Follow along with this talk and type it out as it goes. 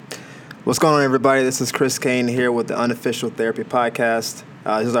What's going on, everybody? This is Chris Kane here with the Unofficial Therapy Podcast.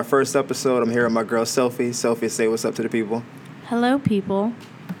 This is our first episode. I'm here with my girl, Sophie. Sophie, say what's up to the people. Hello, people.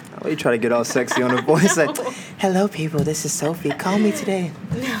 Oh, you try to get all sexy on the voice. No. Like, hello, people. This is Sophie. Call me today.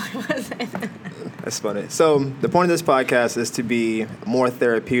 No, it wasn't. That's funny. So the point of this podcast is to be more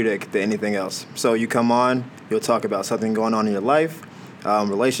therapeutic than anything else. So you come on, you'll talk about something going on in your life,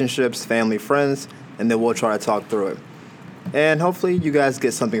 relationships, family, friends, and then we'll try to talk through it. And hopefully you guys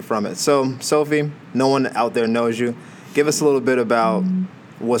get something from it. So, Sophie, no one out there knows you. Give us a little bit about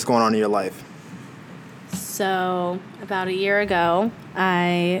what's going on in your life. So, about a year ago,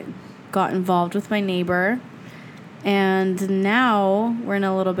 I got involved with my neighbor. And now we're in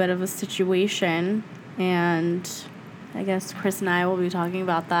a little bit of a situation. And I guess Chris and I will be talking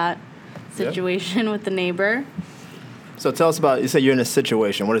about that situation with the neighbor. So tell us about, you said you're in a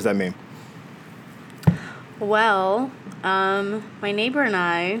situation. What does that mean? Well, my neighbor and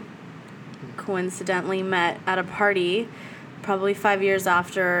I coincidentally met at a party probably 5 years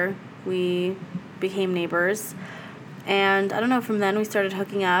after we became neighbors. And I don't know, from then we started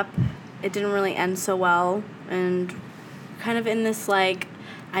hooking up. It didn't really end so well. And kind of in this, like,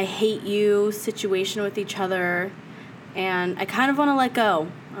 I hate you situation with each other. And I kind of want to let go.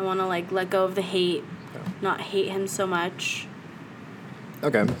 I want to, like, let go of the hate, not hate him so much.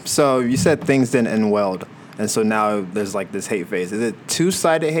 Okay, so you said things didn't end well. And so now there's like this hate phase. Is it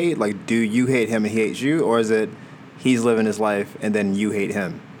two-sided hate? Like, do you hate him and he hates you? Or is it he's living his life and then you hate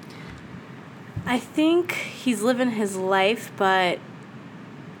him? I think he's living his life, but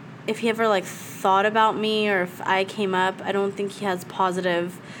if he ever, like, thought about me or if I came up, I don't think he has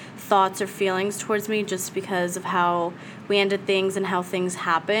positive thoughts or feelings towards me just because of how we ended things and how things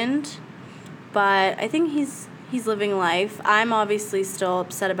happened. But I think he's living life. I'm obviously still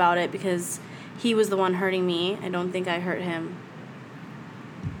upset about it because he was the one hurting me. I don't think I hurt him.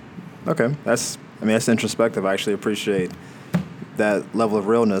 Okay, that's introspective. I actually appreciate that level of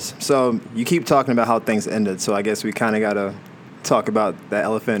realness. So you keep talking about how things ended, so I guess we kind of got to talk about that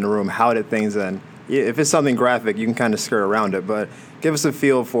elephant in the room. How did things end? If it's something graphic, you can kind of skirt around it, but give us a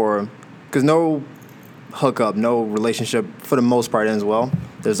feel for, because no hookup, no relationship, for the most part, ends well.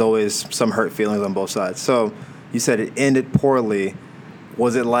 There's always some hurt feelings on both sides. So you said it ended poorly.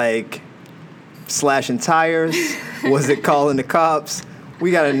 Was it like slashing tires? Was it calling the cops? We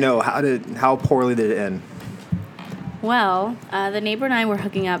got to know, how poorly did it end? Well, the neighbor and I were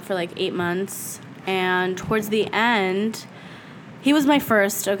hooking up for like 8 months, and towards the end, he was my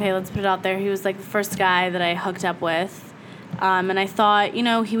first, okay, let's put it out there, he was like the first guy that I hooked up with, and I thought,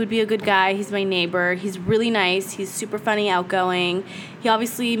 he would be a good guy. He's my neighbor. He's really nice. He's super funny, outgoing. He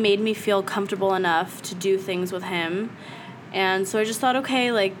obviously made me feel comfortable enough to do things with him, and so I just thought,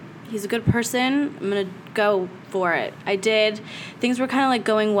 okay, like, he's a good person. I'm going to go for it. I did. Things were kind of like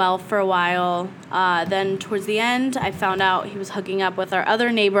going well for a while. Then towards the end, I found out he was hooking up with our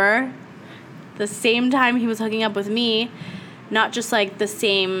other neighbor the same time he was hooking up with me. Not just like the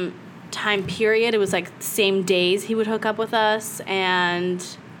same time period. It was like the same days he would hook up with us. And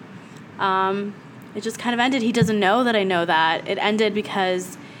it just kind of ended. He doesn't know that I know that. It ended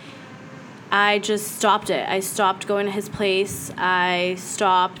because I just stopped it. I stopped going to his place. I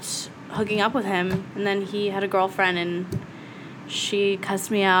stopped hooking up with him. And then he had a girlfriend, and she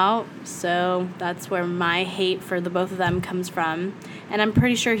cussed me out. So that's where my hate for the both of them comes from. And I'm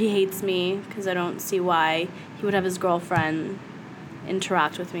pretty sure he hates me because I don't see why he would have his girlfriend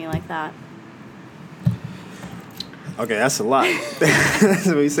interact with me like that. Okay, that's a lot.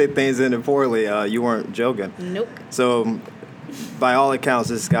 When you say things ended poorly, you weren't joking. Nope. So by all accounts,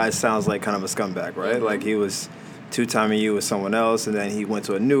 this guy sounds like kind of a scumbag, right? Mm-hmm. Like he was two-timing you with someone else, and then he went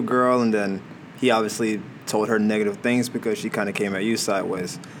to a new girl, and then he obviously told her negative things because she kind of came at you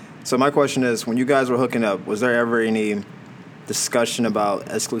sideways. So my question is, when you guys were hooking up, was there ever any discussion about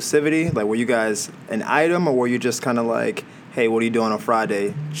exclusivity? Like, were you guys an item, or were you just kind of like, hey, what are you doing on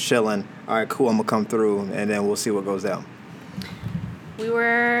Friday? Chilling. All right, cool, I'm going to come through, and then we'll see what goes down. We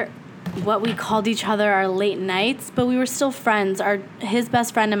were what we called each other our late nights, but we were still friends. His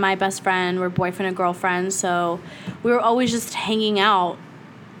best friend and my best friend were boyfriend and girlfriend, so we were always just hanging out.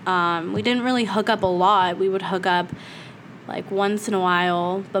 We didn't really hook up a lot. We would hook up like once in a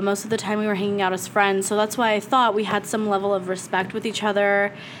while, but most of the time we were hanging out as friends. So that's why I thought we had some level of respect with each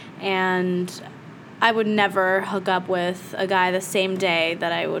other, and I would never hook up with a guy the same day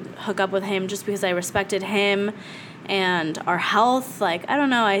that I would hook up with him, just because I respected him and our health. Like, I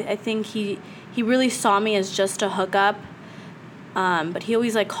don't know, I think he really saw me as just a hookup, but he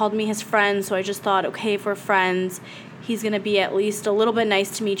always like called me his friend, so I just thought, okay, if we're friends, he's going to be at least a little bit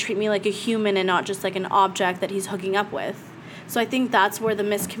nice to me, treat me like a human and not just like an object that he's hooking up with. So I think that's where the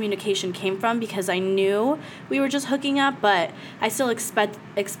miscommunication came from, because I knew we were just hooking up, but I still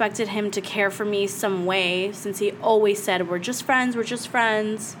expected him to care for me some way, since he always said, we're just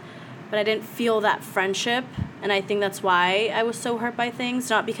friends. But I didn't feel that friendship, and I think that's why I was so hurt by things.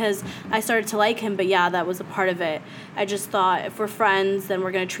 Not because I started to like him, but yeah, that was a part of it. I just thought, if we're friends, then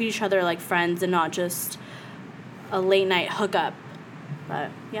we're going to treat each other like friends and not just a late-night hookup.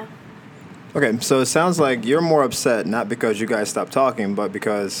 But, yeah. Okay, so it sounds like you're more upset not because you guys stopped talking, but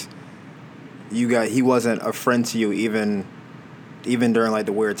because he wasn't a friend to you even during like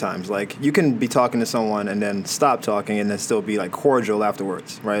the weird times. Like, you can be talking to someone and then stop talking and then still be like cordial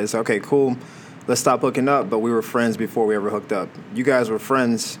afterwards, right? It's okay, cool, let's stop hooking up, but we were friends before we ever hooked up. You guys were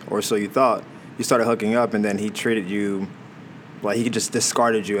friends, or so you thought. You started hooking up, and then he treated you like he just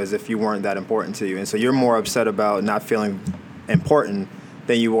discarded you as if you weren't that important to you. And so you're more upset about not feeling important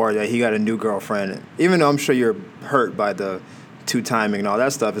than you are that he got a new girlfriend. Even though I'm sure you're hurt by the two timing and all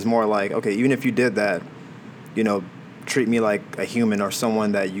that stuff, it's more like, okay, even if you did that, treat me like a human or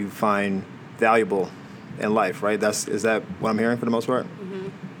someone that you find valuable in life, right? Is that what I'm hearing for the most part? Mm-hmm.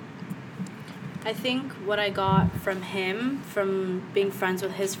 I think what I got from him, from being friends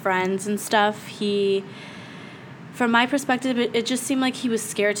with his friends and stuff, from my perspective, it just seemed like he was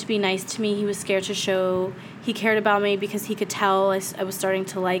scared to be nice to me. He was scared to show he cared about me, because he could tell I was starting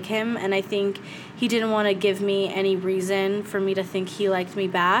to like him. And I think he didn't want to give me any reason for me to think he liked me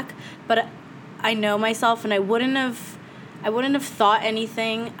back. But I know myself, and I wouldn't have thought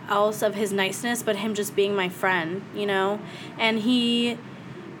anything else of his niceness but him just being my friend, And he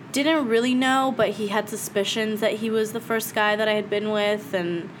didn't really know, but he had suspicions that he was the first guy that I had been with,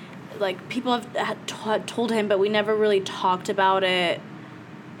 and like, people had told him, but we never really talked about it.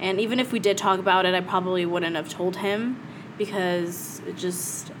 And even if we did talk about it, I probably wouldn't have told him, because I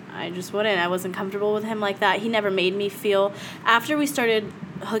just wouldn't. I wasn't comfortable with him like that. He never made me feel. After we started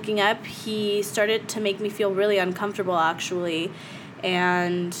hooking up, he started to make me feel really uncomfortable, actually.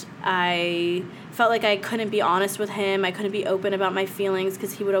 And I felt like I couldn't be honest with him. I couldn't be open about my feelings,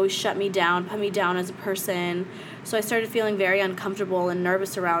 because he would always shut me down, put me down as a person. So I started feeling very uncomfortable and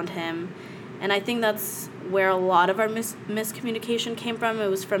nervous around him. And I think that's where a lot of our miscommunication came from. It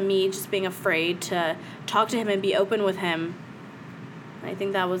was from me just being afraid to talk to him and be open with him. I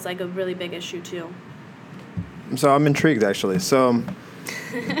think that was like a really big issue too. So I'm intrigued, actually. So,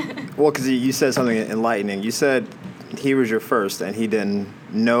 well, because you said something enlightening. You said he was your first, and he didn't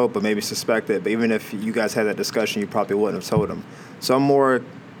know, but maybe suspected. But even if you guys had that discussion, you probably wouldn't have told him. So I'm more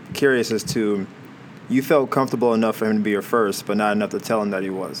curious as to, you felt comfortable enough for him to be your first, but not enough to tell him that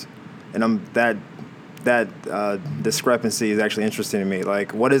he was. And that discrepancy is actually interesting to me.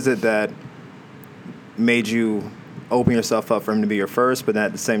 Like, what is it that made you open yourself up for him to be your first, but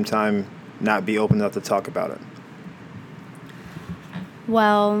at the same time not be open enough to talk about it?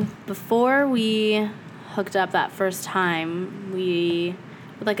 Well, before we hooked up that first time, we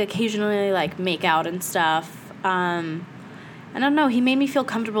would like occasionally like make out and stuff. I don't know, he made me feel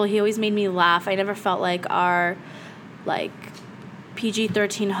comfortable. He always made me laugh. I never felt like our like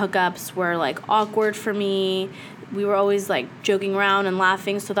PG-13 hookups were like awkward for me. We were always like joking around and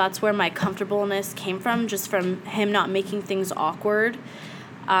laughing, so that's where my comfortableness came from, just from him not making things awkward.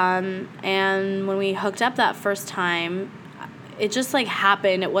 And when we hooked up that first time, it just like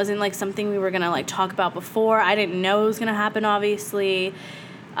happened. It wasn't like something we were gonna like talk about before. I didn't know it was gonna happen, obviously.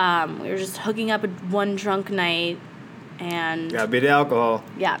 We were just hooking up one drunk night, and gotta be the alcohol.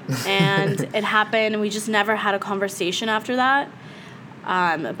 Yeah, and it happened, and we just never had a conversation after that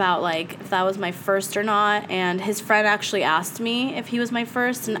about like if that was my first or not. And his friend actually asked me if he was my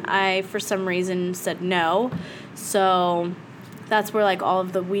first, and I for some reason said no. So that's where like all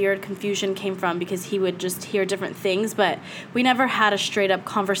of the weird confusion came from, because he would just hear different things, but we never had a straight up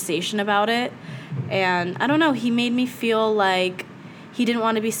conversation about it. And I don't know, he made me feel like he didn't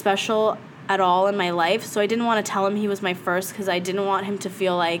want to be special at all in my life, so I didn't want to tell him he was my first, because I didn't want him to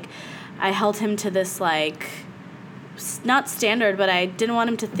feel like I held him to this like not standard, but I didn't want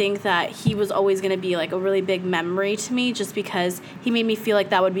him to think that he was always going to be like a really big memory to me, just because he made me feel like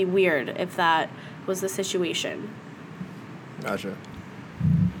that would be weird if that was the situation. Gotcha.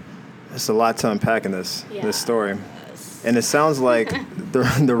 There's a lot to unpack in this story. And it sounds like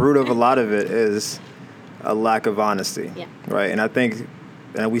the root of a lot of it is a lack of honesty. Yeah. Right? And I think,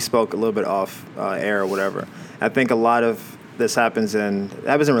 and we spoke a little bit off air or whatever, I think a lot of this happens in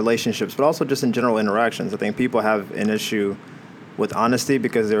relationships, but also just in general interactions. I think people have an issue with honesty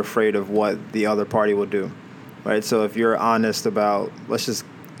because they're afraid of what the other party will do. Right? So if you're honest about, let's just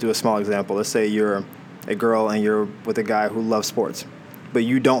do a small example. Let's say you're a girl and you're with a guy who loves sports, but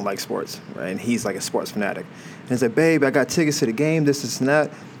you don't like sports, right? And he's like a sports fanatic. and say, babe, I got tickets to the game, this and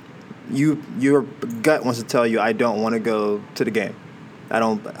that, your gut wants to tell you, I don't want to go to the game. I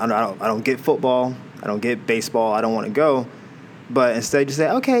don't get football. I don't get baseball. I don't want to go. But instead you say,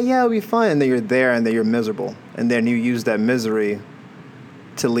 okay, yeah, it'll be fun. And then you're there and then you're miserable. And then you use that misery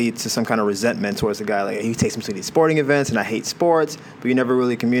to lead to some kind of resentment towards the guy. Like, he takes me to these sporting events and I hate sports, but you never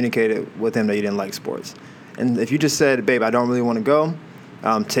really communicated with him that you didn't like sports. And if you just said, babe, I don't really want to go,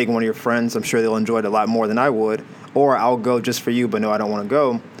 take one of your friends, I'm sure they'll enjoy it a lot more than I would, or I'll go just for you, but no, I don't want to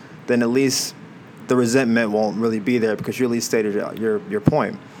go, then at least the resentment won't really be there because you at least stated your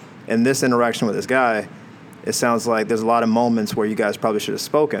point. In this interaction with this guy, it sounds like there's a lot of moments where you guys probably should have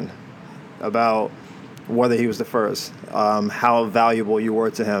spoken about whether he was the first, how valuable you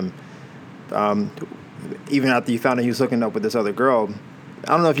were to him. Even after you found out he was hooking up with this other girl, I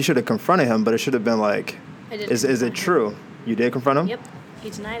don't know if you should have confronted him, but it should have been like, is it true? You did confront him? Yep, he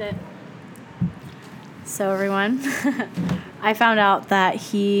denied it. So everyone, I found out that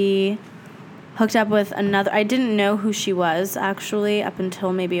he hooked up with another. I didn't know who she was, actually, up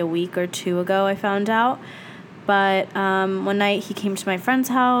until maybe a week or two ago I found out. But one night he came to my friend's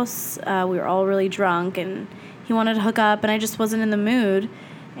house. We were all really drunk, and he wanted to hook up, and I just wasn't in the mood.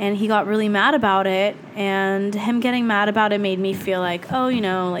 And he got really mad about it, and him getting mad about it made me feel like, oh,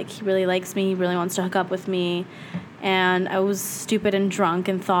 like he really likes me, he really wants to hook up with me. And I was stupid and drunk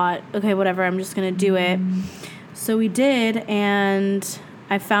and thought, okay, whatever, I'm just going to do it. So we did, and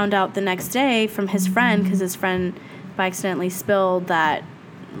I found out the next day from his friend, because his friend by accidentally spilled that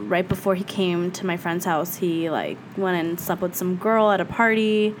right before he came to my friend's house, he went and slept with some girl at a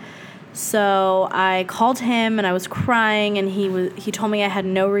party. So I called him and I was crying, and he told me I had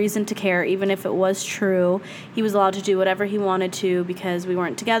no reason to care, even if it was true. He was allowed to do whatever he wanted to because we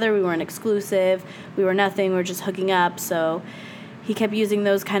weren't together, we weren't exclusive, we were nothing, we were just hooking up. So he kept using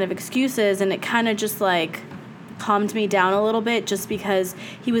those kind of excuses, and it kind of just calmed me down a little bit, just because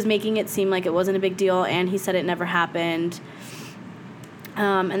he was making it seem like it wasn't a big deal, and he said it never happened.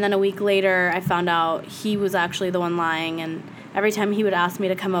 And then a week later, I found out he was actually the one lying, and every time he would ask me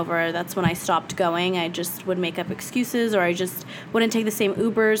to come over, that's when I stopped going. I just would make up excuses, or I just wouldn't take the same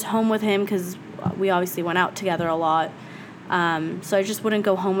Ubers home with him because we obviously went out together a lot. So I just wouldn't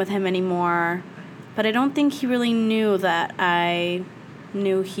go home with him anymore. But I don't think he really knew that I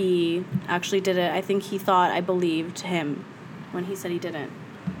knew he actually did it. I think he thought I believed him when he said he didn't.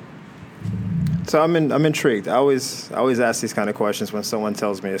 So I'm intrigued. I always ask these kind of questions when someone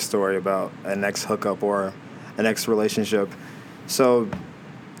tells me a story about an ex hookup or an ex relationship. So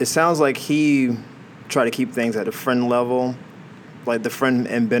it sounds like he tried to keep things at a friend level, like the friend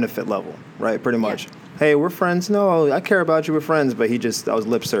and benefit level, right? Pretty much. Yeah. Hey, we're friends. No, I care about you. We're friends. But that was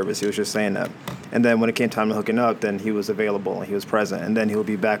lip service. He was just saying that. And then when it came time to hooking up, then he was available and he was present. And then he would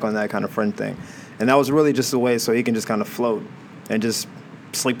be back on that kind of friend thing. And that was really just a way so he can just kind of float and just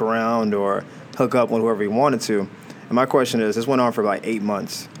sleep around or hook up with whoever he wanted to. And my question is, this went on for about 8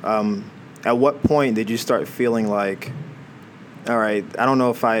 months. At what point did you start feeling like, all right, I don't know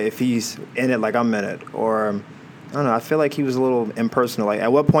if he's in it like I'm in it, or I don't know, I feel like he was a little impersonal. Like,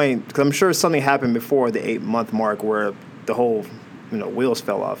 at what point, because I'm sure something happened before the 8-month mark where the whole, wheels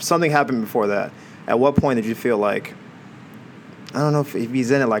fell off. Something happened before that. At what point did you feel like, I don't know if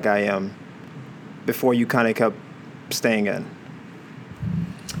he's in it like I am, before you kind of kept staying in?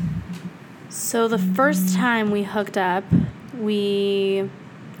 So the first time we hooked up,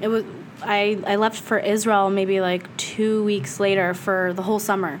 I left for Israel maybe 2 weeks later for the whole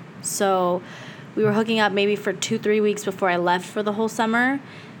summer. So we were hooking up maybe for 2-3 weeks before I left for the whole summer.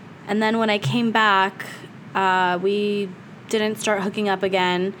 And then when I came back, we didn't start hooking up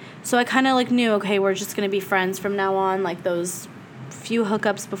again. So I kind of knew, okay, we're just going to be friends from now on, those few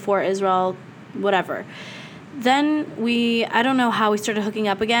hookups before Israel, whatever. Then I don't know how we started hooking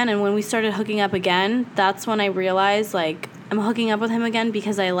up again. And when we started hooking up again, that's when I realized, I'm hooking up with him again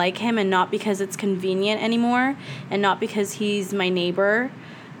because I like him and not because it's convenient anymore and not because he's my neighbor.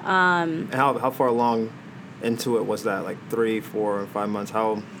 How far along into it was that? 3, 4, 5 months?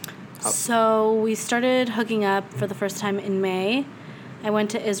 How? So we started hooking up for the first time in May. I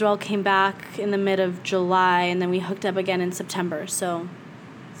went to Israel, came back in the mid of July, and then we hooked up again in September. So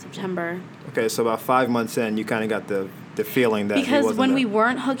September. Okay, so about 5 months in, you kind of got the feeling that because when we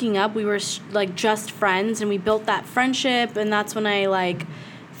weren't hooking up, we were just friends, and we built that friendship, and that's when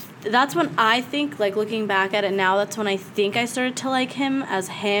that's when I think, looking back at it now, that's when I think I started to like him as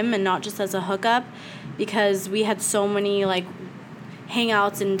him and not just as a hookup, because we had so many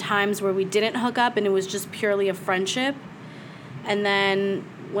hangouts and times where we didn't hook up and it was just purely a friendship. And then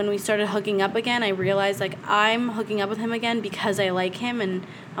when we started hooking up again, I realized I'm hooking up with him again because I like him and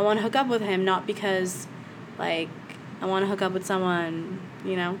I want to hook up with him, not because Like, I want to hook up with someone,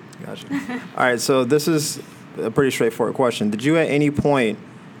 you know? Gotcha. All right, so this is a pretty straightforward question. Did you at any point,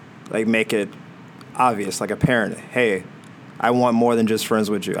 like, make it obvious, like a parent, hey, I want more than just friends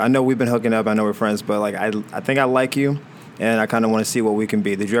with you? I know we've been hooking up, I know we're friends, but, like, I think I like you, and I kind of want to see what we can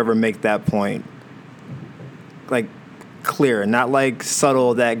be. Did you ever make that point, like, clear, not like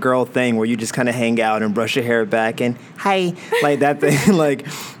subtle, that girl thing where you just kind of hang out and brush your hair back and hi, like that thing? Like,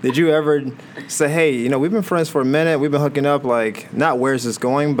 did you ever say, hey, you know, we've been friends for a minute, we've been hooking up, like, not where's this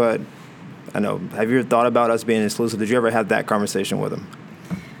going, but I know, have you ever thought about us being exclusive? Did you ever have that conversation with him?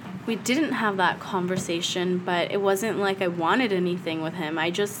 We didn't have that conversation, but it wasn't like I wanted anything with him.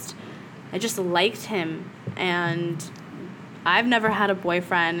 I just liked him, and I've never had a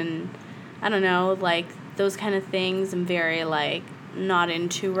boyfriend, and I don't know, like, those kind of things I'm very, like, not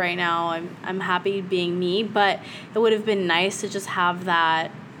into right now. I'm happy being me, but it would have been nice to just have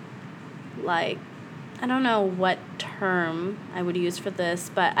that, like, I don't know what term I would use for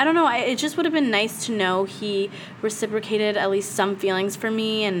this, but I don't know. It just would have been nice to know he reciprocated at least some feelings for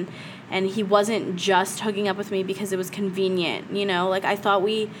me, and he wasn't just hooking up with me because it was convenient, you know? Like, I thought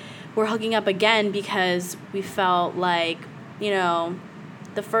we were hooking up again because we felt like, you know,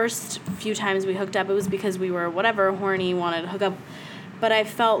 the first few times we hooked up, it was because we were whatever, horny, wanted to hook up. But I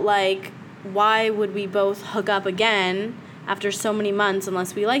felt like, why would we both hook up again after so many months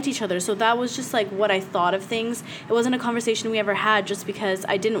unless we liked each other? So that was just like what I thought of things. It wasn't a conversation we ever had just because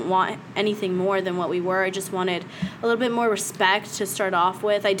I didn't want anything more than what we were. I just wanted a little bit more respect to start off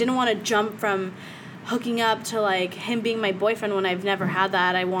with. I didn't want to jump from hooking up to, like, him being my boyfriend when I've never had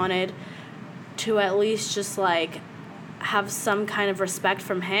that. I wanted to at least just, like, have some kind of respect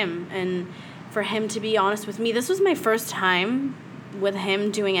from him, and for him to be honest with me. This was my first time with him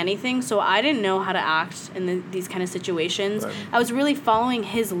doing anything, so I didn't know how to act in these kind of situations. Right. I was really following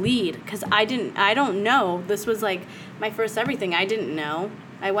his lead because I don't know. This was like my first everything. I didn't know.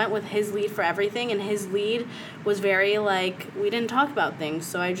 I went with his lead for everything, and his lead was very, like, we didn't talk about things,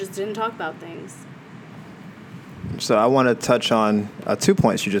 so I just didn't talk about things. So I want to touch on 2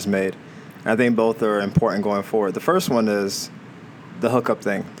 points you just made. I think both are important going forward. The first one is the hookup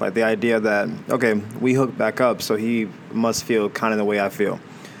thing, like the idea that, okay, we hooked back up, so he must feel kind of the way I feel.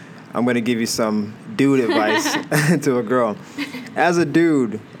 I'm going to give you some dude advice to a girl. As a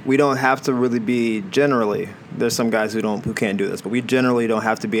dude, we don't have to really be generally. There's some guys who can't do this, but we generally don't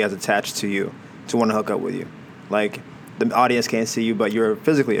have to be as attached to you to want to hook up with you. Like, the audience can't see you, but you're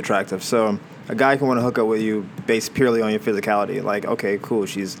physically attractive. So a guy can want to hook up with you based purely on your physicality. Like, okay, cool,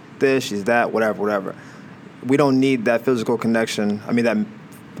 she's this, she's that, whatever. We don't need that physical connection. I mean, that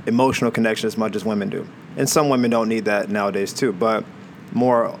emotional connection as much as women do. And some women don't need that nowadays too, but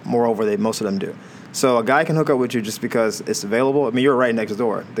moreover, most of them do. So a guy can hook up with you just because it's available. I mean, you're right next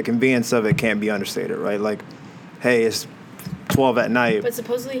door. The convenience of it can't be understated, right? Like, hey, it's 12 at night. But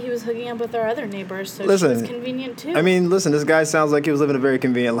supposedly he was hooking up with our other neighbors, so listen, she was convenient too. I mean, listen, this guy sounds like he was living a very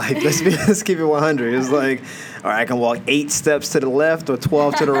convenient life. Let's keep it 100. It's like, all right, I can walk 8 steps to the left or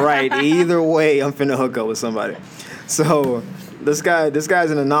 12 to the right. Either way, I'm finna hook up with somebody. So this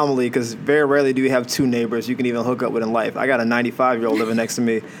guy's an anomaly because very rarely do you have 2 neighbors you can even hook up with in life. I got a 95-year-old living next to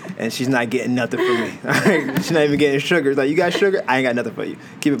me, and she's not getting nothing from me. All right? She's not even getting sugar. It's like, you got sugar? I ain't got nothing for you.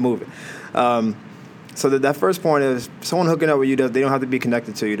 Keep it moving. So that first point is someone hooking up with you, they don't have to be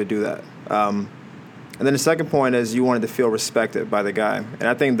connected to you to do that. And then the second point is you wanted to feel respected by the guy. And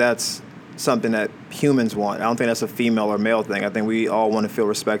I think that's something that humans want. I don't think that's a female or male thing. I think we all want to feel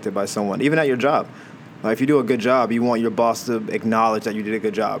respected by someone, even at your job. If you do a good job, you want your boss to acknowledge that you did a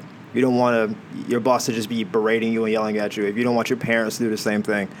good job. You don't want your boss to just be berating you and yelling at you. If you don't want your parents to do the same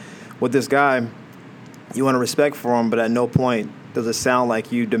thing. With this guy, you want to respect for him, but at no point does it sound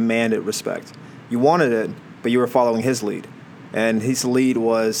like you demanded respect. You wanted it, but you were following his lead. And his lead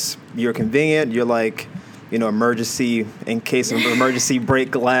was, you're convenient, you're like, emergency, in case of emergency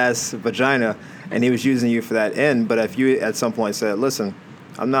break glass vagina, and he was using you for that end. But if you at some point said, listen,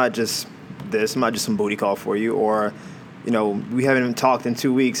 I'm not just some booty call for you, or, we haven't even talked in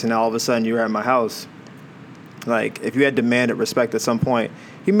 2 weeks, and all of a sudden you're at my house. Like, if you had demanded respect at some point,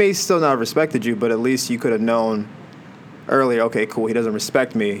 he may still not have respected you, but at least you could have known earlier, okay, cool, he doesn't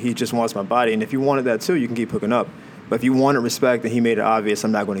respect me, he just wants my body. And if you wanted that too, you can keep hooking up. But if you wanted respect and he made it obvious,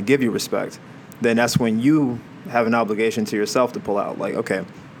 I'm not going to give you respect, then that's when you have an obligation to yourself to pull out. Like, okay,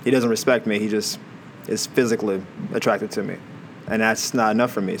 he doesn't respect me, he just is physically attracted to me. And that's not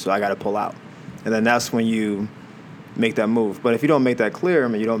enough for me, so I got to pull out. And then that's when you make that move. But if you don't make that clear,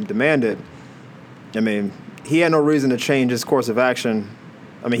 you don't demand it, he had no reason to change his course of action.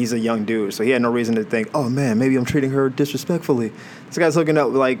 He's a young dude, so he had no reason to think, oh, man, maybe I'm treating her disrespectfully. This guy's hooking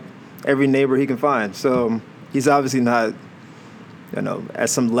up, like, every neighbor he can find. So he's obviously not, at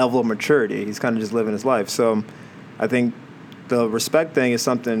some level of maturity. He's kind of just living his life. So I think the respect thing is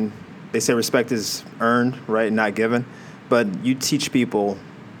something, they say respect is earned, right, not given. But you teach people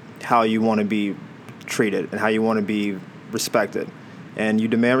how you want to be treated and how you want to be respected. And you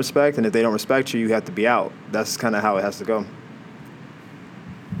demand respect, and if they don't respect you, you have to be out. That's kind of how it has to go.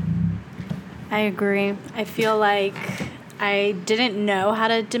 I agree. I feel like I didn't know how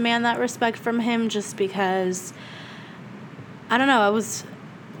to demand that respect from him just because, I don't know,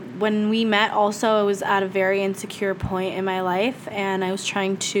 when we met also, I was at a very insecure point in my life, and I was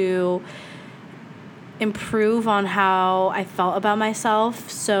trying to improve on how I felt about myself.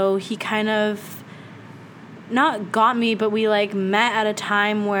 So he kind of not got me, but we met at a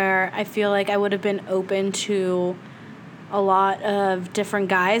time where I feel like I would have been open to a lot of different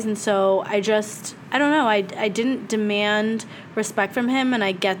guys. And so I don't know, I didn't demand respect from him, and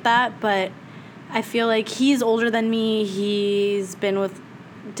I get that, but I feel like he's older than me. He's been with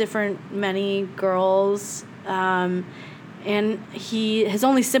many girls, and his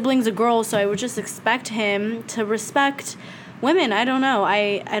only sibling's a girl, so I would just expect him to respect women. I don't know.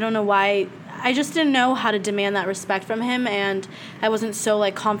 I don't know why. I just didn't know how to demand that respect from him, and I wasn't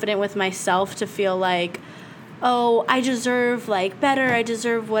so confident with myself to feel like, oh, I deserve better, I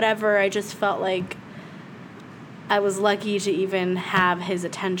deserve whatever. I just felt like I was lucky to even have his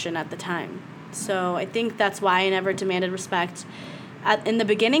attention at the time. So I think that's why I never demanded respect in the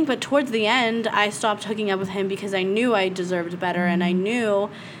beginning, but towards the end, I stopped hooking up with him because I knew I deserved better, and I knew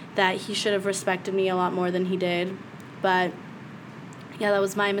that he should have respected me a lot more than he did. But yeah, that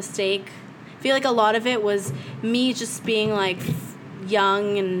was my mistake. I feel like a lot of it was me just being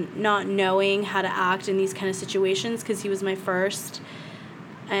young and not knowing how to act in these kind of situations because he was my first,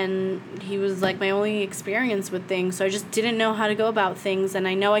 and he was my only experience with things, so I just didn't know how to go about things. And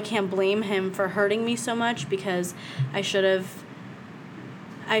I know I can't blame him for hurting me so much because I should have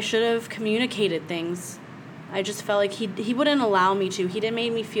communicated things. I just felt like he wouldn't allow me to. He didn't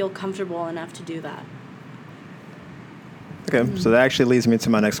make me feel comfortable enough to do that. Okay, so that actually leads me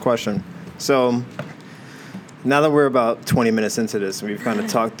to my next question. So now that we're about 20 minutes into this, and we've kind of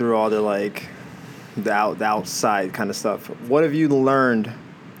talked through all the the outside kind of stuff, what have you learned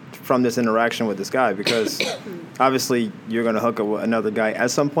from this interaction with this guy? Because obviously you're going to hook up with another guy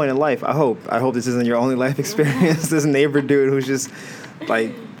at some point in life. I hope this isn't your only life experience. This neighbor dude who's just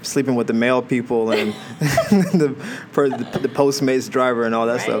sleeping with the male people and the Postmates driver and all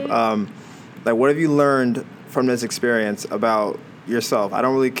that stuff. What have you learned from this experience about yourself? I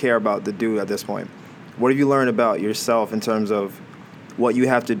don't really care about the dude at this point. What have you learned about yourself in terms of what you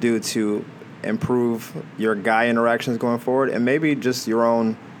have to do to improve your guy interactions going forward, and maybe just your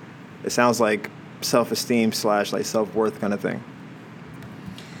own, it sounds like, self-esteem / self-worth kind of thing?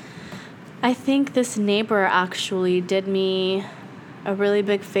 I think this neighbor actually did me a really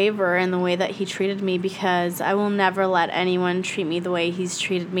big favor in the way that he treated me, because I will never let anyone treat me the way he's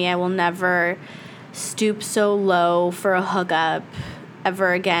treated me. I will never stoop so low for a hookup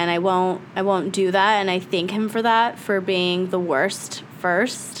ever again. I won't do that, and I thank him for that, for being the worst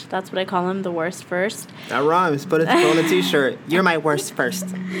first. That's what I call him, the worst first. That rhymes. Put it on a t-shirt. You're my worst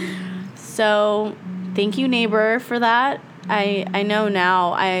first. So thank you, neighbor, for that. I know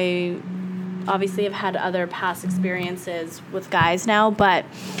now. I obviously have had other past experiences with guys now, but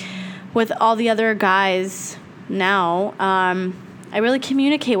with all the other guys now, I really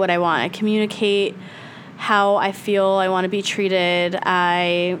communicate what I want. I communicate how I feel I want to be treated.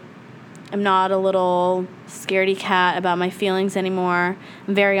 I am not a little scaredy cat about my feelings anymore.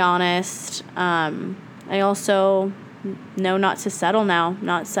 I'm very honest. I also know not to settle now,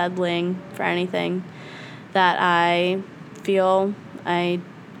 not settling for anything that I feel I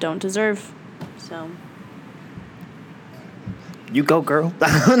don't deserve. So you go, girl.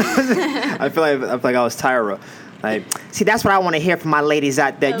 I feel like I was Tyra. See, that's what I want to hear from my ladies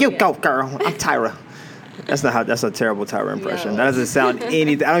out there. Go, girl. I'm Tyra. That's a terrible Tyra impression. No. That doesn't sound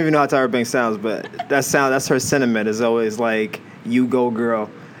anything. I don't even know how Tyra Banks sounds, but that's her sentiment is always you go, girl,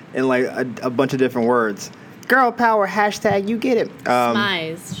 in a bunch of different words. Girl power, hashtag, you get it.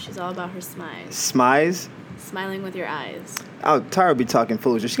 Smize. She's all about her smize. Smize? Smiling with your eyes. Oh, Tyra be talking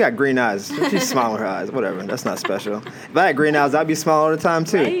foolish. She got green eyes. She's smiling with her eyes. Whatever. That's not special. If I had green eyes, I'd be smiling all the time,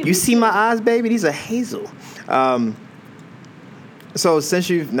 too. Right? You see my eyes, baby? These are hazel. So since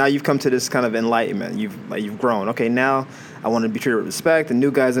you've come to this kind of enlightenment, you've grown. Okay, now I want to be treated with respect. The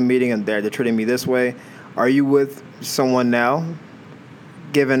new guys I'm meeting, and they're treating me this way. Are you with someone now,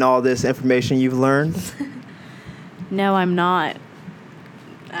 given all this information you've learned? No, I'm not.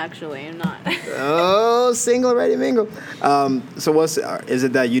 actually. I'm not. Oh, single, ready, mingle. So is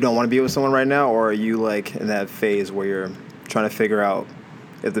it that you don't want to be with someone right now, or are you like in that phase where you're trying to figure out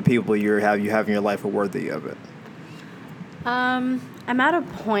if the people you have in your life are worthy of it? I'm at a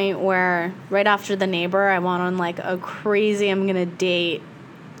point where right after The Neighbor, I went on like a crazy I'm gonna date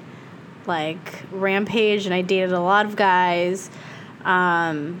like rampage, and I dated a lot of guys.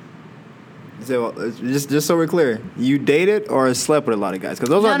 So just so we're clear, you dated or slept with a lot of guys? Because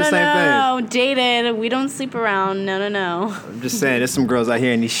those aren't the same thing. No, dated. We don't sleep around. No. I'm just saying, there's some girls out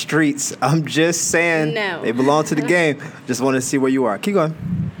here in these streets. I'm just saying, No. They belong to the game. Just want to see where you are. Keep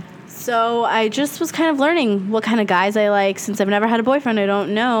going. So I just was kind of learning what kind of guys I like. Since I've never had a boyfriend, I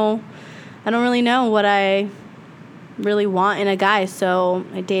don't really know what I really want in a guy. So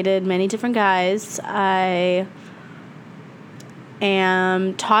I dated many different guys. I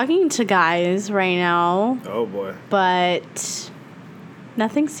am talking to guys right now. Oh, boy. But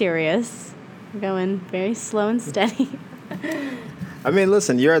nothing serious. We're going very slow and steady. I mean,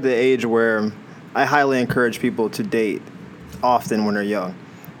 listen, you're at the age where I highly encourage people to date often when they're young.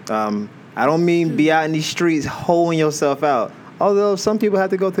 I don't mean be out in these streets hoeing yourself out, although some people have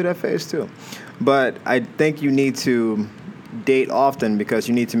to go through that phase too. But I think you need to date often because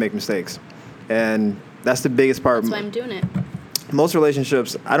you need to make mistakes. And that's the biggest part. That's why I'm doing it. Most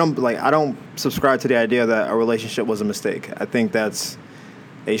relationships, I don't subscribe to the idea that a relationship was a mistake. I think that's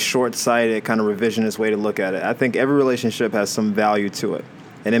a short-sighted kind of revisionist way to look at it. I think every relationship has some value to it.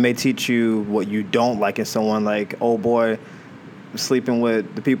 And it may teach you what you don't like in someone, like, oh boy, sleeping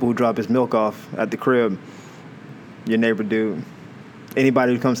with the people who drop his milk off at the crib, your neighbor dude.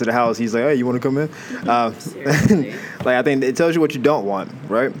 Anybody who comes to the house, he's like, hey, you want to come in? Like, I think it tells you what you don't want,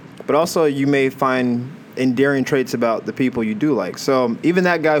 right? But also you may find endearing traits about the people you do like. So even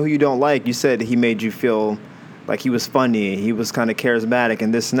that guy who you don't like, you said he made you feel like he was funny, he was kind of charismatic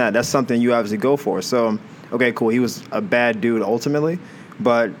and this and that. That's something you obviously go for. So, okay, cool. He was a bad dude ultimately,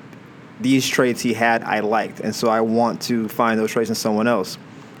 but these traits he had, I liked. And so I want to find those traits in someone else.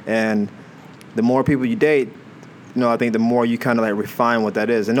 And the more people you date, I think the more you kind of like refine what that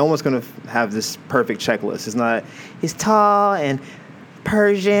is. And no one's going to have this perfect checklist. It's not, he's tall and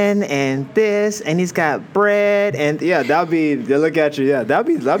Persian and this, and he's got bread. And yeah, they look at you. Yeah, that'd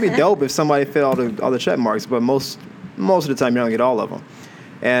be dope if somebody fit all the check marks. But most of the time, you don't get all of them.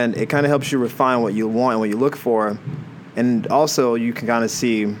 And it kind of helps you refine what you want and what you look for. And also, you can kind of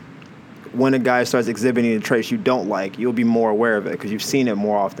see when a guy starts exhibiting the traits you don't like, you'll be more aware of it because you've seen it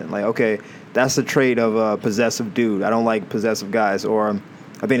more often. Like, okay, that's the trait of a possessive dude. I don't like possessive guys. Or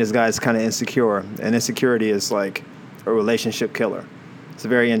I think this guy's kind of insecure. And insecurity is like a relationship killer. It's a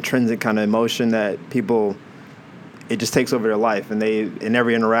very intrinsic kind of emotion that people, it just takes over their life. And in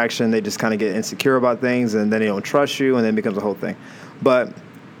every interaction, they just kind of get insecure about things and then they don't trust you and then it becomes a whole thing. But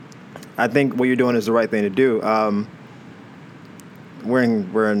I think what you're doing is the right thing to do. We're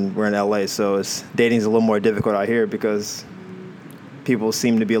in LA, so dating's a little more difficult out here because people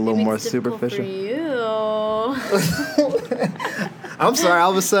seem to be a little more superficial. For you. I'm sorry,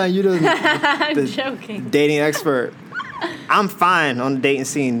 all of a sudden you're the joking. Dating expert. I'm fine on the dating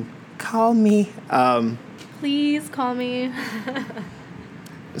scene. Call me. Please call me.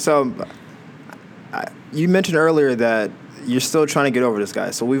 So, you mentioned earlier that you're still trying to get over this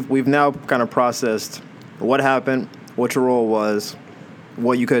guy. So we've now kind of processed what happened, what your role was,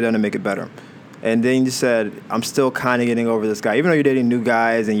 what you could have done to make it better. And then you said, I'm still kind of getting over this guy. Even though you're dating new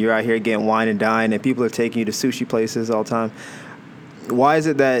guys and you're out here getting wine and dine and people are taking you to sushi places all the time, why is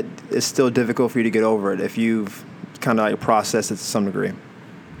it that it's still difficult for you to get over it if you've kind of like processed it to some degree?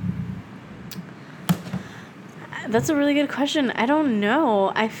 That's a really good question. I don't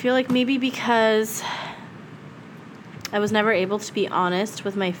know. I feel like maybe because I was never able to be honest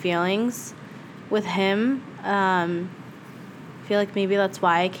with my feelings with him. I feel like maybe that's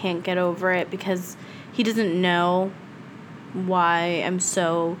why I can't get over it, because he doesn't know why I'm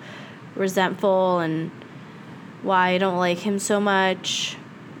so resentful and why I don't like him so much.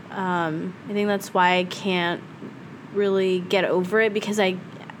 I think that's why I can't really get over it, because I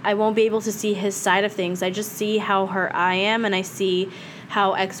won't be able to see his side of things. I just see how hurt I am, and I see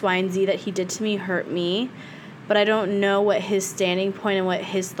how X, Y, and Z that he did to me hurt me. But I don't know what his standing point and what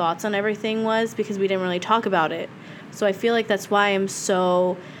his thoughts on everything was, because we didn't really talk about it. So I feel like that's why I'm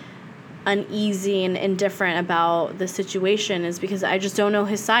so uneasy and indifferent about the situation, is because I just don't know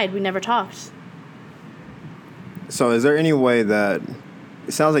his side. We never talked. So is there any way that,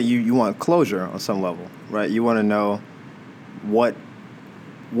 it sounds like you want closure on some level, right? You want to know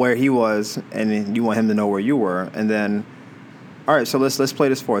where he was, and then you want him to know where you were. And then, all right, so let's play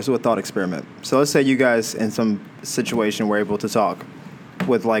this for us. Do a thought experiment. So let's say you guys in some situation were able to talk.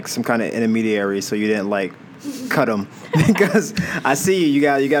 with like some kind of intermediary so you didn't like cut him because I see you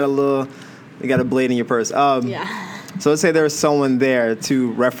got a blade in your purse. Yeah. So let's say there was someone there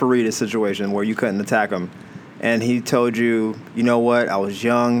to referee the situation where you couldn't attack him, and he told you, you know what, I was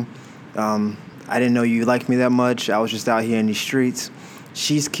young, I didn't know you liked me that much. I was just out here in these streets.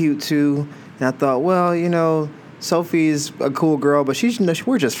 She's cute too, and I thought, well, you know, Sophie's a cool girl, but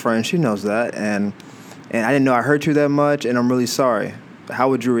we're just friends. She knows that, and I didn't know I hurt you that much, and I'm really sorry. How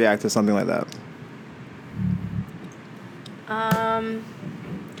would you react to something like that?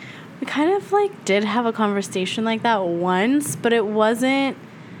 We kind of like did have a conversation like that once, but it wasn't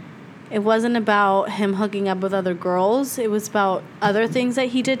about him hooking up with other girls. It was about other things that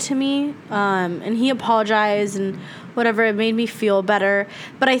he did to me. And he apologized and whatever. It made me feel better.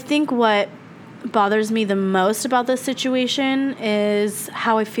 But I think what bothers me the most about this situation is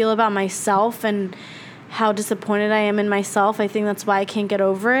how I feel about myself and how disappointed I am in myself. I think that's why I can't get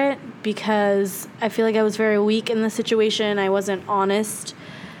over it, because I feel like I was very weak in the situation. I wasn't honest.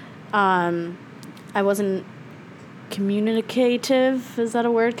 I wasn't communicative. Is that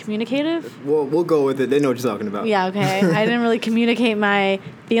a word? Communicative? Well, we'll go with it. They know what you're talking about. Yeah, okay. I didn't really communicate my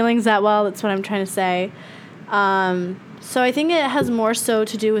feelings that well. That's what I'm trying to say. So I think it has more so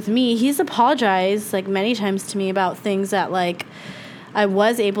to do with me. He's apologized like many times to me about things that like I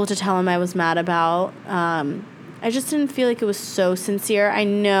was able to tell him I was mad about. I just didn't feel like it was so sincere. I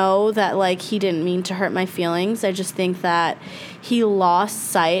know that like he didn't mean to hurt my feelings. I just think that he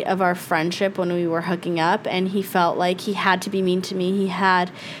lost sight of our friendship when we were hooking up, and he felt like he had to be mean to me. He had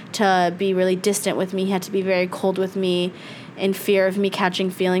to be really distant with me. He had to be very cold with me in fear of me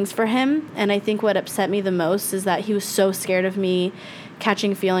catching feelings for him. And I think what upset me the most is that he was so scared of me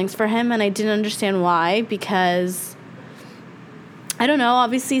catching feelings for him, and I didn't understand why, because I don't know,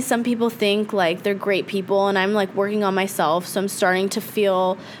 obviously some people think like they're great people, and I'm like working on myself, so I'm starting to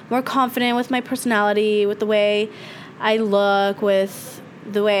feel more confident with my personality, with the way I look, with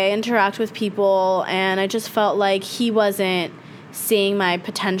the way I interact with people, and I just felt like he wasn't seeing my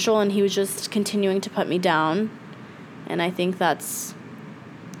potential and he was just continuing to put me down. And I think that's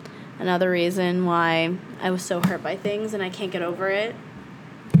another reason why I was so hurt by things and I can't get over it.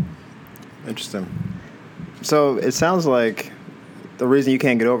 Interesting. So it sounds like the reason you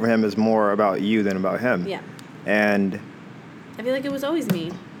can't get over him is more about you than about him. Yeah. And I feel like it was always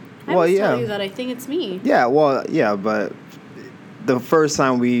me. I well, always yeah. tell you that I think it's me. Yeah, well, yeah, but the first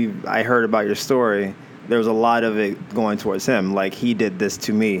time I heard about your story, there was a lot of it going towards him. Like, he did this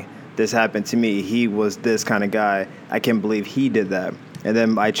to me. This happened to me. He was this kind of guy. I can't believe he did that. And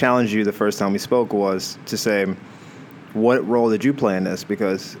then I challenged you the first time we spoke was to say, what role did you play in this?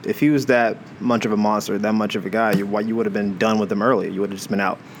 Because if he was that much of a monster, that much of a guy, you would have been done with him early. You would have just been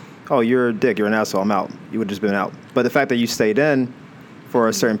out. Oh, you're a dick. You're an asshole. I'm out. You would have just been out. But the fact that you stayed in for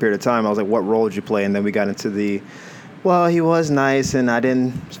a certain period of time, I was like, what role did you play? And then we got into the, well, he was nice, and I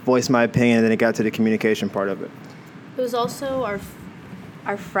didn't voice my opinion, and then it got to the communication part of it. It was also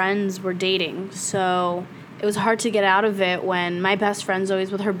our friends were dating, so it was hard to get out of it when my best friend's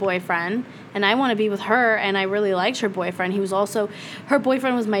always with her boyfriend, and I want to be with her, and I really liked her boyfriend. Her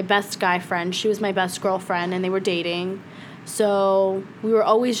boyfriend was my best guy friend. She was my best girlfriend, and they were dating. So we were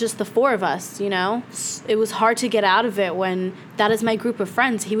always just the four of us, you know? It was hard to get out of it when that is my group of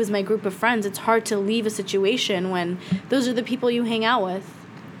friends. He was my group of friends. It's hard to leave a situation when those are the people you hang out with.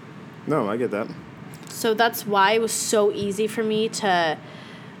 No, I get that. So that's why it was so easy for me to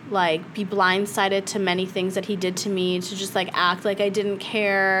like be blindsided to many things that he did to me, to just like act like I didn't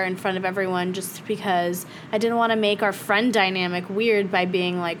care in front of everyone just because I didn't want to make our friend dynamic weird by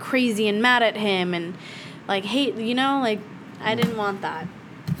being like crazy and mad at him and like hate, you know, like I didn't want that.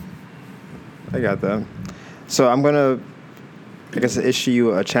 I got that. So I'm going to, I guess, issue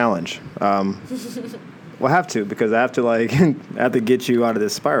you a challenge. Well, I have to, because I have to like, I have to get you out of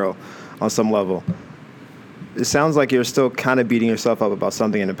this spiral on some level. It sounds like you're still kind of beating yourself up about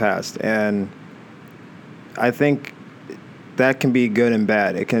something in the past. And I think that can be good and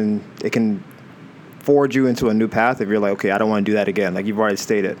bad. It can forward you into a new path if you're like, okay, I don't want to do that again. Like you've already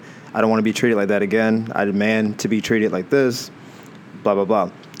stated, I don't want to be treated like that again. I demand to be treated like this, blah, blah,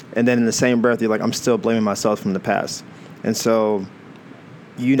 blah. And then in the same breath, you're like, I'm still blaming myself from the past. And so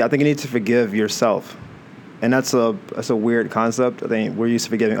I think you need to forgive yourself. And that's a weird concept. I think we're used to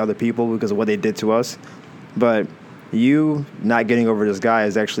forgiving other people because of what they did to us. But you not getting over this guy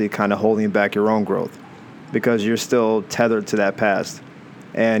is actually kind of holding back your own growth because you're still tethered to that past,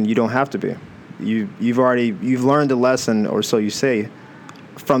 and you don't have to be. You've learned the lesson, or so you say,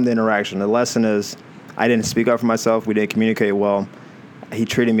 from the interaction. The lesson is I didn't speak up for myself. We didn't communicate well. He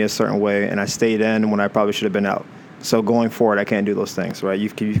treated me a certain way, and I stayed in when I probably should have been out. So going forward, I can't do those things, right?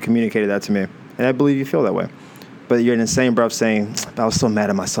 You've communicated that to me, and I believe you feel that way. But you're in the same breath saying, I was so mad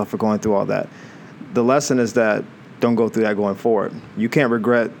at myself for going through all that. The lesson is that don't go through that going forward. You can't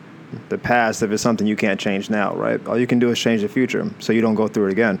regret the past if it's something you can't change now, right? All you can do is change the future so you don't go through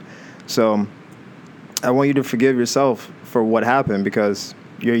it again. So I want you to forgive yourself for what happened because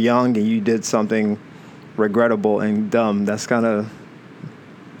you're young and you did something regrettable and dumb. That's kind of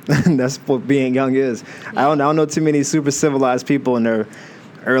that's what being young is. I don't know too many super civilized people in their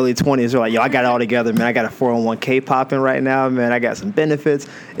early 20s. They're like, yo, I got it all together, man. I got a 401k popping right now, man. I got some benefits.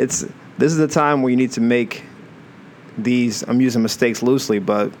 This is the time where you need to make these, I'm using mistakes loosely,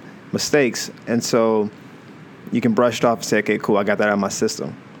 but mistakes. And so you can brush it off and say, okay, cool, I got that out of my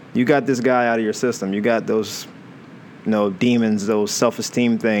system. You got this guy out of your system. You got those, demons, those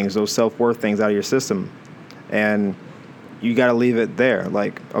self-esteem things, those self-worth things out of your system. And you got to leave it there.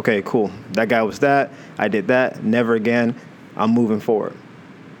 Like, okay, cool. That guy was that. I did that. Never again. I'm moving forward.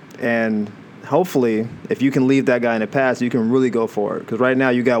 And hopefully, if you can leave that guy in the past, you can really go forward. Because right now,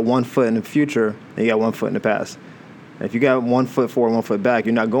 you got 1 foot in the future and you got 1 foot in the past. And if you got 1 foot forward, 1 foot back,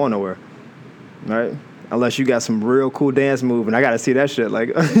 you're not going nowhere, right? Unless you got some real cool dance move, and I got to see that shit.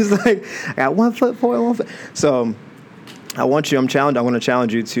 Like, it's like, I got 1 foot forward, 1 foot. So I'm going to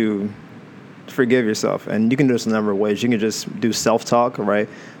challenge you to forgive yourself. And you can do this a number of ways. You can just do self-talk, right?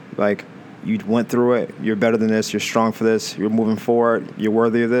 Like, you went through it. You're better than this. You're strong for this. You're moving forward. You're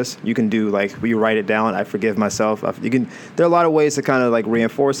worthy of this. You can do, like, you write it down. I forgive myself. There are a lot of ways to kind of, like,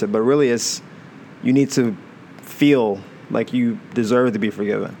 reinforce it. But really, you need to feel like you deserve to be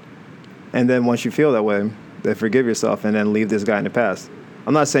forgiven. And then once you feel that way, then forgive yourself and then leave this guy in the past.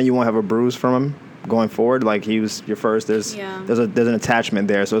 I'm not saying you won't have a bruise from him going forward. Like, he was your first. There's an attachment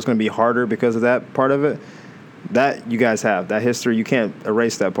there. So it's going to be harder because of that part of it. That you guys have. That history, you can't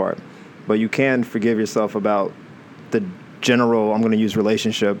erase that part. But you can forgive yourself about the general, I'm going to use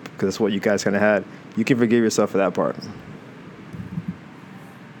relationship because that's what you guys kind of had. You can forgive yourself for that part.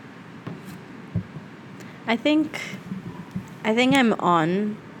 I think I'm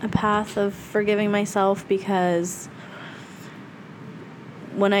on a path of forgiving myself because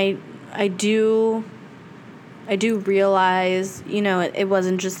when I do realize, it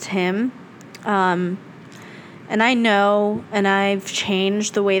wasn't just him. And I know, and I've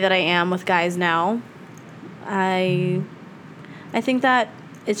changed the way that I am with guys now. I think that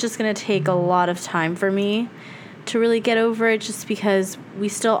it's just going to take a lot of time for me to really get over it just because we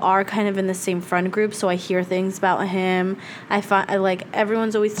still are kind of in the same friend group, so I hear things about him. I like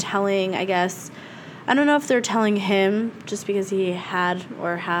everyone's always telling, I guess, I don't know if they're telling him just because he had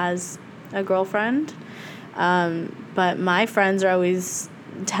or has a girlfriend, but my friends are always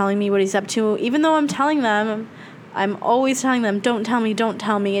telling me what he's up to, even though I'm always telling them, don't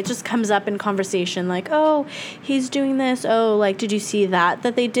tell me. It just comes up in conversation, like, oh, he's doing this. Oh, like, did you see that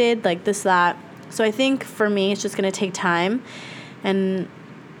they did? Like, this, that. So I think for me, it's just going to take time. And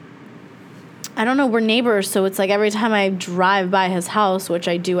I don't know, we're neighbors, so it's like every time I drive by his house, which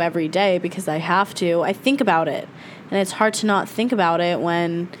I do every day because I have to, I think about it. And it's hard to not think about it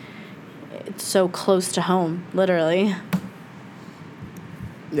when it's so close to home, literally.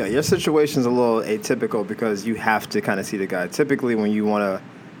 Yeah, your situation's a little atypical because you have to kind of see the guy. Typically, when you want to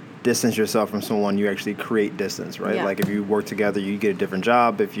distance yourself from someone, you actually create distance, right? Yeah. Like if you work together, you get a different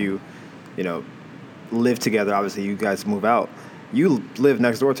job. If you live together, obviously you guys move out. You live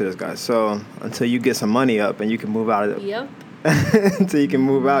next door to this guy, so until you get some money up and you can move out of it, Yep. until you can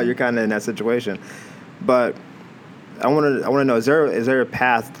move out, you're kind of in that situation. But I want to know, is there a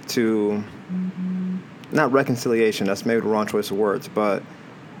path to not reconciliation? That's maybe the wrong choice of words, but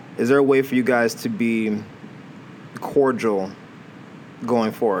is there a way for you guys to be cordial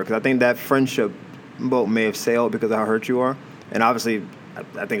going forward? Because I think that friendship boat may have sailed because of how hurt you are. And obviously,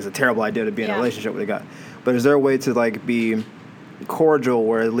 I think it's a terrible idea to be in a relationship with a guy. But is there a way to, like, be cordial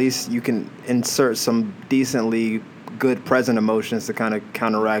where at least you can insert some decently good present emotions to kind of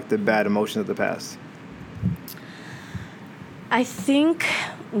counteract the bad emotions of the past? I think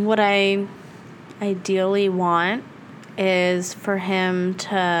what I ideally want is for him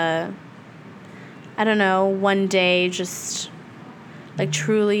to, I don't know, one day just, like,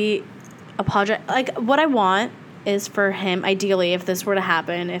 truly apologize. Like, what I want is for him, ideally, if this were to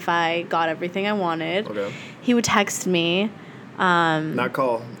happen, if I got everything I wanted, okay, he would text me. Not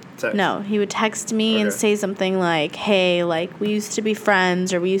call, text. No, he would text me and say something like, hey, like, we used to be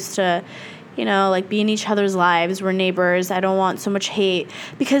friends, or we used to, like, be in each other's lives. We're neighbors. I don't want so much hate.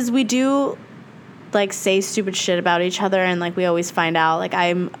 Because we do, like, say stupid shit about each other, and, like, we always find out. Like,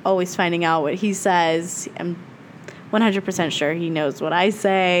 I'm always finding out what he says. I'm 100% sure he knows what I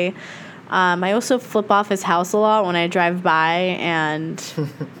say. I also flip off his house a lot when I drive by, and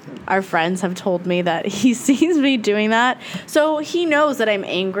our friends have told me that he sees me doing that. So he knows that I'm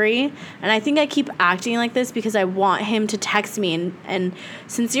angry, and I think I keep acting like this because I want him to text me and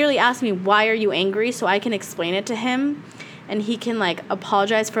sincerely ask me, why are you angry, so I can explain it to him. And he can, like,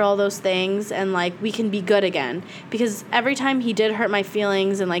 apologize for all those things, and, like, we can be good again. Because every time he did hurt my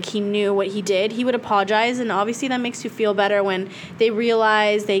feelings and, like, he knew what he did, he would apologize. And obviously that makes you feel better when they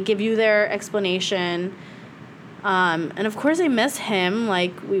realize, they give you their explanation. And, of course, I miss him.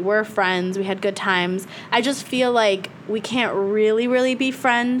 Like, we were friends. We had good times. I just feel like we can't really, really be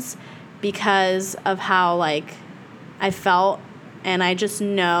friends because of how, like, I felt. And I just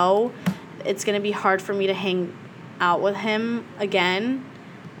know it's going to be hard for me to hang out with him again.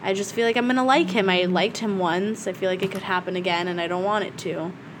 I just feel like I'm gonna like him. I liked him once. I feel like it could happen again, and I don't want it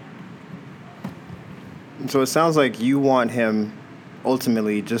to. So it sounds like you want him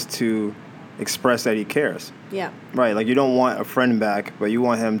ultimately just to express that he cares. Yeah. Right. Like, you don't want a friend back, but you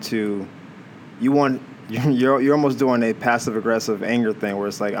want him to. You're almost doing a passive aggressive anger thing where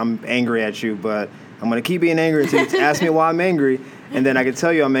it's like, I'm angry at you, but I'm gonna keep being angry until you ask me why I'm angry. And then I can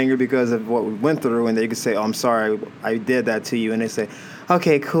tell you I'm angry because of what we went through, and then you can say, oh, I'm sorry, I did that to you. And they say,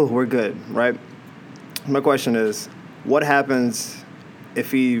 okay, cool, we're good, right? My question is, what happens if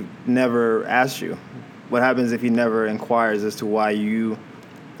he never asks you? What happens if he never inquires as to why you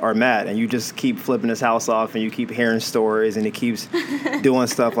are mad, and you just keep flipping his house off, and you keep hearing stories, and he keeps doing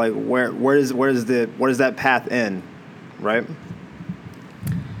stuff? Like, where does that path end, right?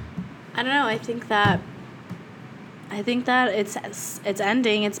 I don't know. I think that it's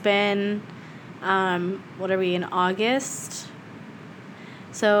ending. It's been, what are we, in August?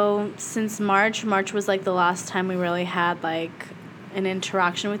 So since March was like the last time we really had like an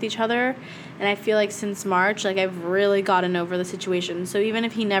interaction with each other. And I feel like since March, like, I've really gotten over the situation. So even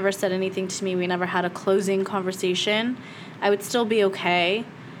if he never said anything to me, we never had a closing conversation, I would still be okay,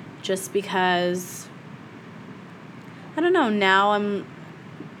 just because, I don't know, now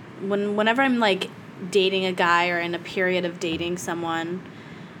whenever I'm like dating a guy or in a period of dating someone,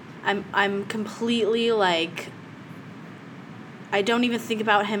 I'm completely like, I don't even think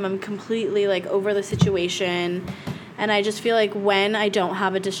about him. I'm completely like over the situation. And I just feel like when I don't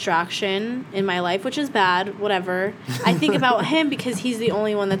have a distraction in my life, which is bad, whatever, I think about him because he's the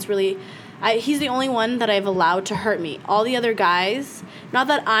only one that's really, he's the only one that I've allowed to hurt me. All the other guys, not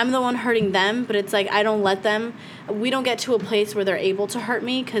that I'm the one hurting them, but it's like I don't let them, we don't get to a place where they're able to hurt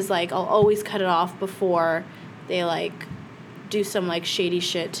me, because like I'll always cut it off before they like do some like shady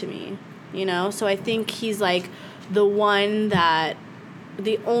shit to me, you know? So I think he's like the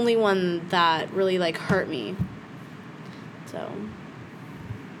only one that really like hurt me.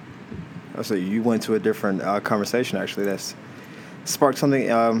 So you went to a different conversation, actually. That's sparked something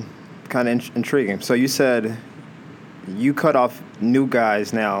kind of intriguing. So you said you cut off new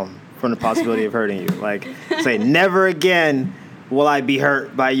guys now from the possibility of hurting you. Like, say, never again will I be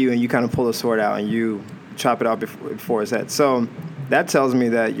hurt by you, and you kind of pull the sword out and you chop it out before his head. So that tells me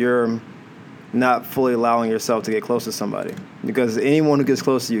that you're not fully allowing yourself to get close to somebody, because anyone who gets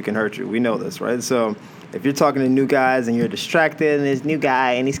close to you can hurt you. We know this, right? So if you're talking to new guys and you're distracted and this new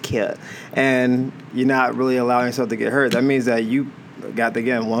guy and he's cute and you're not really allowing yourself to get hurt, that means that you got,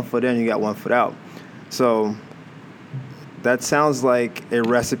 again, 1 foot in, you got 1 foot out. So that sounds like a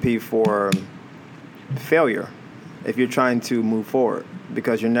recipe for failure if you're trying to move forward,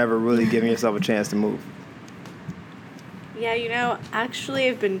 because you're never really giving yourself a chance to move. Yeah, you know, actually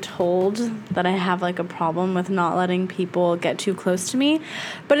I've been told that I have like a problem with not letting people get too close to me,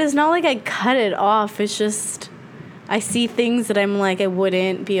 but it's not like I cut it off. It's just I see things that I'm like I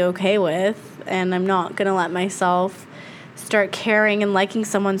wouldn't be okay with, and I'm not going to let myself start caring and liking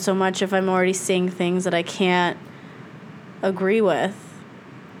someone so much if I'm already seeing things that I can't agree with.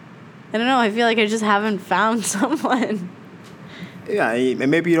 I don't know, I feel like I just haven't found someone. Yeah,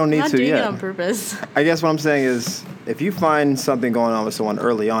 and maybe you don't need to. I'm not doing it on purpose. I guess what I'm saying is, if you find something going on with someone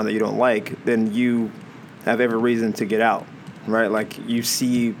early on that you don't like, then you have every reason to get out, right? Like, you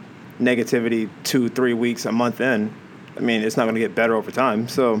see negativity 2-3 weeks, a month in. I mean, it's not going to get better over time.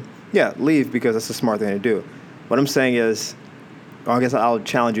 So, yeah, leave, because that's a smart thing to do. What I'm saying is, I guess I'll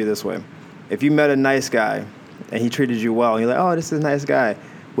challenge you this way. If you met a nice guy and he treated you well, and you're like, oh, this is a nice guy,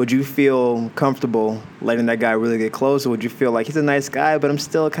 would you feel comfortable letting that guy really get close, or would you feel like he's a nice guy, but I'm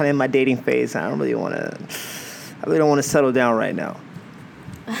still kind of in my dating phase? I really don't want to settle down right now.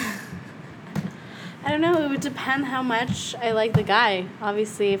 I don't know. It would depend how much I like the guy.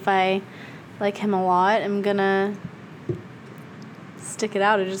 Obviously, if I like him a lot, I'm going to stick it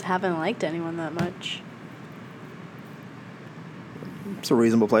out. I just haven't liked anyone that much. it's a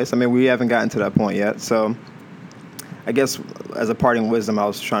reasonable place. I mean, we haven't gotten to that point yet. So I guess as a parting wisdom, I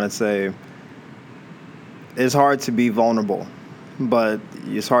was trying to say it's hard to be vulnerable, but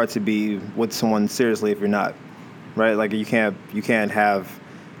it's hard to be with someone seriously if you're not, right? Like you can't have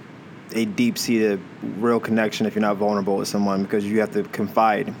a deep-seated real connection if you're not vulnerable with someone, because you have to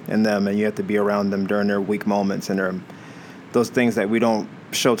confide in them and you have to be around them during their weak moments and those things that we don't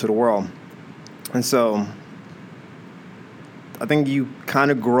show to the world. And so I think you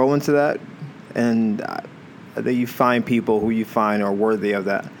kind of grow into that, and that you find people who you find are worthy of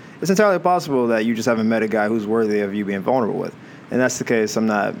that. It's entirely possible that you just haven't met a guy who's worthy of you being vulnerable with. And that's the case. I'm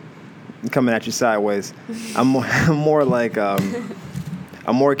not coming at you sideways. I'm more like...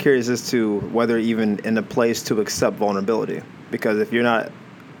 I'm more curious as to whether even in a place to accept vulnerability. Because if you're not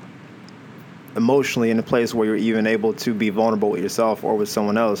emotionally in a place where you're even able to be vulnerable with yourself or with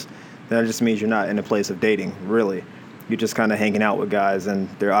someone else, then it just means you're not in a place of dating, really. You're just kind of hanging out with guys and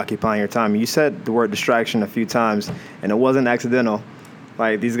they're occupying your time. You said the word distraction a few times, and it wasn't accidental.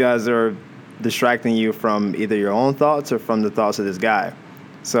 Like, these guys are distracting you from either your own thoughts or from the thoughts of this guy.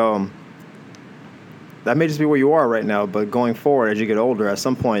 So that may just be where you are right now, but going forward, as you get older, at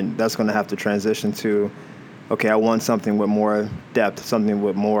some point, that's going to have to transition to, okay, I want something with more depth, something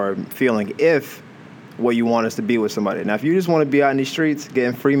with more feeling, if what you want is to be with somebody. Now, if you just want to be out in these streets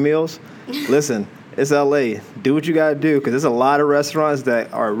getting free meals, listen, it's LA. Do what you got to do, because there's a lot of restaurants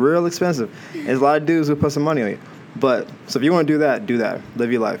that are real expensive. And there's a lot of dudes who put some money on you. But, so if you want to do that,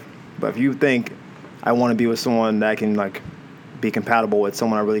 live your life. But if you think, I want to be with someone that can, like, be compatible with,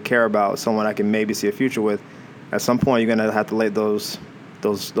 someone I really care about, someone I can maybe see a future with, at some point you're gonna have to lay those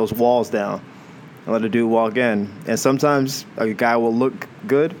walls down and let a dude walk in. And sometimes a guy will look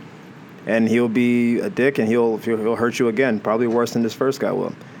good and he'll be a dick and he'll hurt you again, probably worse than this first guy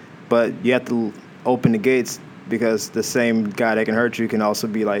will. But you have to open the gates, because the same guy that can hurt you can also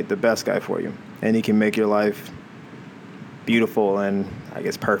be like the best guy for you, and he can make your life beautiful and I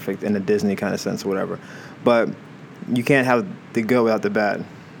guess perfect in a Disney kind of sense or whatever. But you can't have the good without the bad.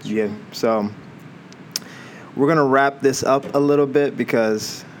 Yeah. So we're going to wrap this up a little bit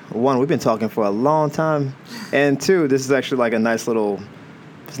because, one, we've been talking for a long time. And two, this is actually like a nice little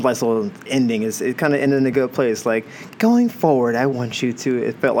ending. It kind of ended in a good place. Like, going forward, I want you to...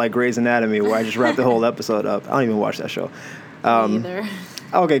 It felt like Grey's Anatomy, where I just wrapped the whole episode up. I don't even watch that show. Me either.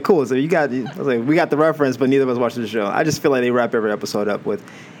 Okay, cool. So we got the reference, but neither of us watched the show. I just feel like they wrap every episode up with,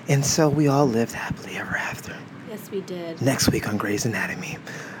 and so we all lived happily ever after. Yes, we did. Next week on Grey's Anatomy.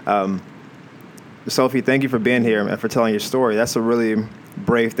 Sophie, thank you for being here and for telling your story. That's a really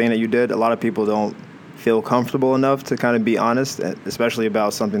brave thing that you did. A lot of people don't feel comfortable enough to kind of be honest, especially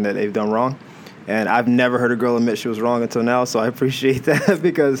about something that they've done wrong. And I've never heard a girl admit she was wrong until now, so I appreciate that,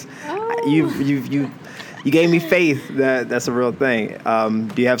 because you gave me faith that that's a real thing.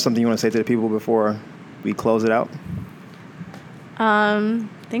 Do you have something you want to say to the people before we close it out?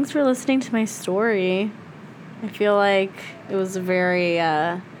 Thanks for listening to my story. I feel like it was a very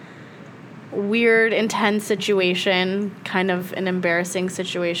weird, intense situation, kind of an embarrassing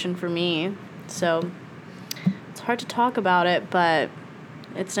situation for me. So it's hard to talk about it, but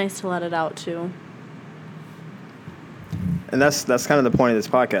it's nice to let it out too. And that's kind of the point of this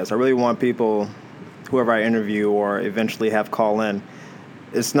podcast. I really want people, whoever I interview or eventually have call in,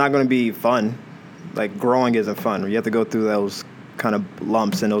 it's not going to be fun. Like, growing isn't fun. You have to go through those kind of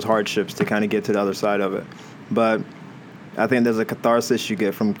lumps and those hardships to kind of get to the other side of it. But I think there's a catharsis you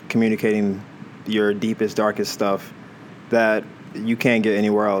get from communicating your deepest, darkest stuff that you can't get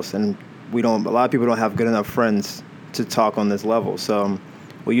anywhere else. And a lot of people don't have good enough friends to talk on this level. So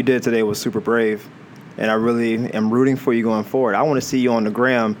what you did today was super brave, and I really am rooting for you going forward. I want to see you on the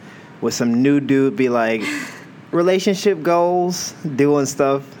gram with some new dude be like, relationship goals, doing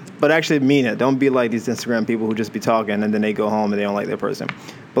stuff, but actually mean it. Don't be like these Instagram people who just be talking and then they go home and they don't like their person.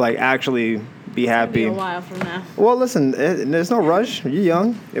 But like, actually be happy. It'll be a while from now. Well, listen, there's no rush. You're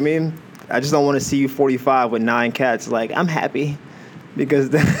young. I mean, I just don't want to see you 45 with 9 cats. Like, I'm happy, because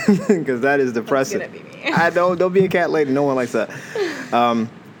that is depressing. That's gonna be me. Don't be a cat lady. No one likes that.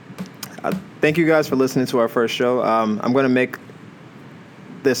 Thank you guys for listening to our first show. I'm going to make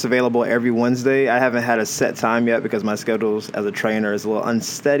this available every Wednesday. I haven't had a set time yet because my schedule as a trainer is a little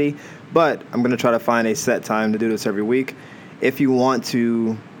unsteady, but I'm going to try to find a set time to do this every week. If you want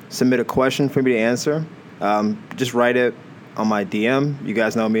to submit a question for me to answer, just write it on my DM. You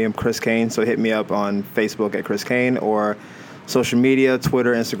guys know me, I'm Chris Kane, so hit me up on Facebook at Chris Kane, or social media,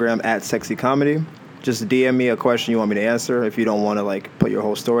 Twitter, Instagram at Sexy Comedy. Just DM me a question you want me to answer if you don't want to like put your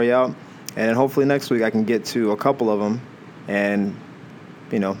whole story out. And hopefully next week I can get to a couple of them and,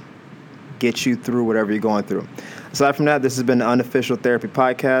 get you through whatever you're going through. Aside from that, this has been the Unofficial Therapy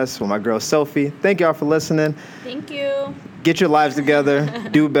Podcast with my girl Sophie. Thank y'all for listening. Thank you. Get your lives together.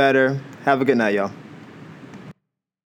 Do better. Have a good night, y'all.